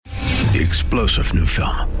The explosive new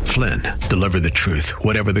film, Flynn, Deliver the Truth,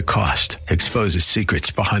 Whatever the Cost, exposes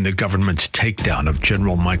secrets behind the government's takedown of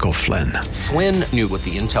General Michael Flynn. Flynn knew what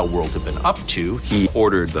the intel world had been up to. He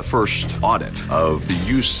ordered the first audit of the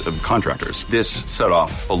use of contractors. This set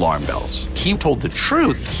off alarm bells. He told the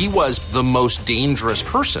truth. He was the most dangerous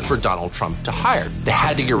person for Donald Trump to hire. They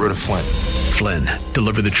had to get rid of Flynn. Flynn,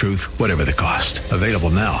 Deliver the Truth, Whatever the Cost. Available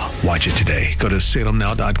now. Watch it today. Go to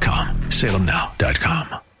salemnow.com.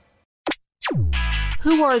 salemnow.com.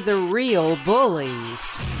 Who are the real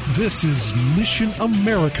bullies? This is Mission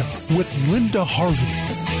America with Linda Harvey.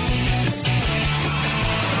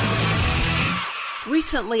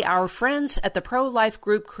 Recently, our friends at the pro-life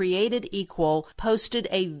group Created Equal posted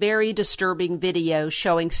a very disturbing video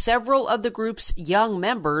showing several of the group's young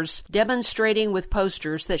members demonstrating with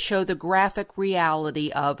posters that show the graphic reality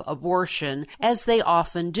of abortion, as they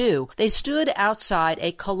often do. They stood outside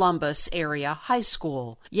a Columbus area high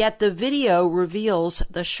school. Yet the video reveals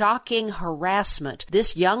the shocking harassment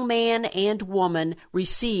this young man and woman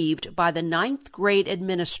received by the 9th grade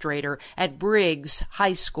administrator at Briggs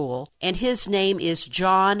High School, and his name is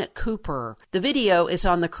John Cooper. The video is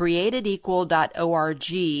on the createdequal.org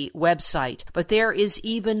website, but there is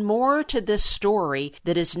even more to this story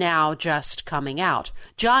that is now just coming out.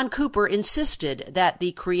 John Cooper insisted that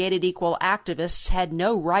the Created Equal activists had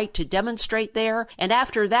no right to demonstrate there, and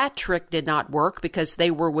after that trick did not work because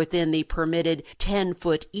they were within the permitted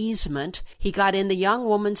 10-foot easement, he got in the young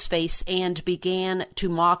woman's face and began to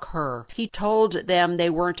mock her. He told them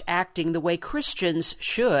they weren't acting the way Christians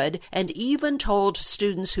should, and even told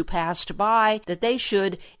students who passed by that they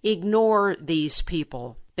should ignore these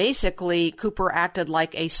people. Basically, Cooper acted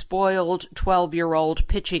like a spoiled 12-year-old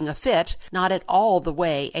pitching a fit, not at all the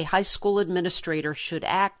way a high school administrator should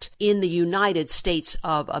act in the United States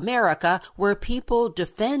of America, where people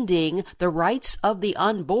defending the rights of the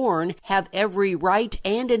unborn have every right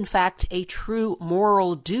and, in fact, a true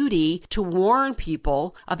moral duty to warn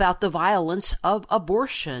people about the violence of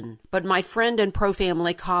abortion. But my friend and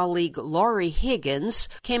pro-family colleague Laurie Higgins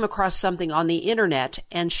came across something on the internet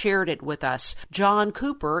and shared it with us. John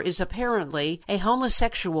Cooper is apparently a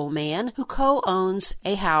homosexual man who co-owns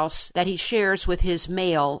a house that he shares with his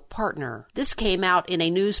male partner. This came out in a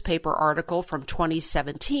newspaper article from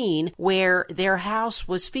 2017 where their house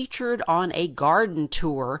was featured on a garden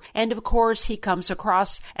tour, and of course he comes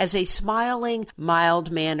across as a smiling,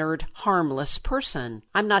 mild-mannered, harmless person.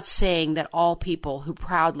 I'm not saying that all people who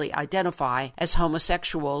proudly identify as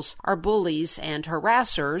homosexuals are bullies and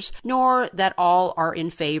harassers, nor that all are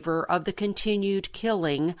in favor of the continued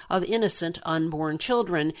killing of innocent unborn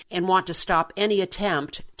children and want to stop any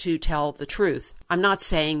attempt to tell the truth. I'm not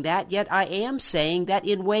saying that, yet I am saying that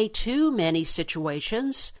in way too many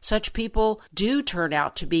situations, such people do turn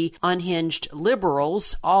out to be unhinged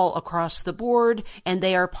liberals all across the board, and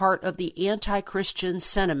they are part of the anti-Christian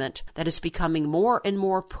sentiment that is becoming more and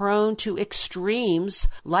more prone to extremes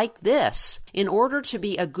like this, in order to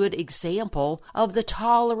be a good example of the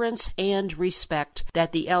tolerance and respect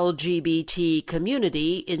that the LGBT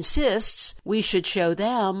community insists we should show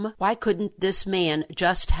them. Why couldn't this man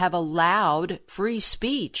just have allowed free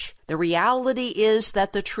speech? The reality is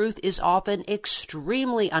that the truth is often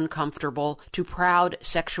extremely uncomfortable to proud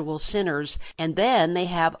sexual sinners, and then they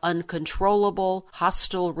have uncontrollable,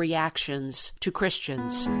 hostile reactions to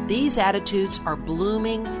Christians. These attitudes are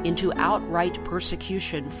blooming into outright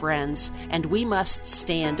persecution, friends, and we must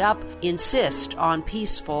stand up, insist on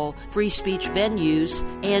peaceful, free speech venues,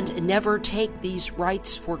 and never take these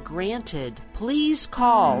rights for granted. Please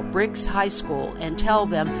call Briggs High School and tell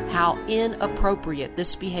them how inappropriate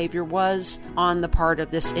this behavior was on the part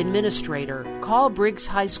of this administrator. Call Briggs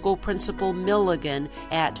High School Principal Milligan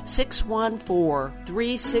at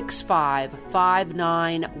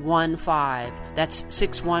 614-365-5915. That's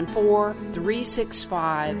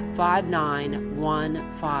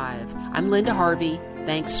 614-365-5915. I'm Linda Harvey.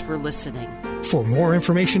 Thanks for listening. For more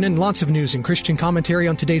information and lots of news and Christian commentary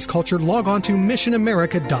on today's culture, log on to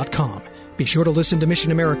missionamerica.com. Be sure to listen to Mission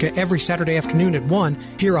America every Saturday afternoon at 1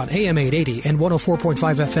 here on AM 880 and 104.5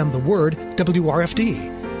 FM The Word, WRFD.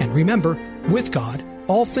 And remember, with God,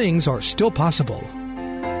 all things are still possible.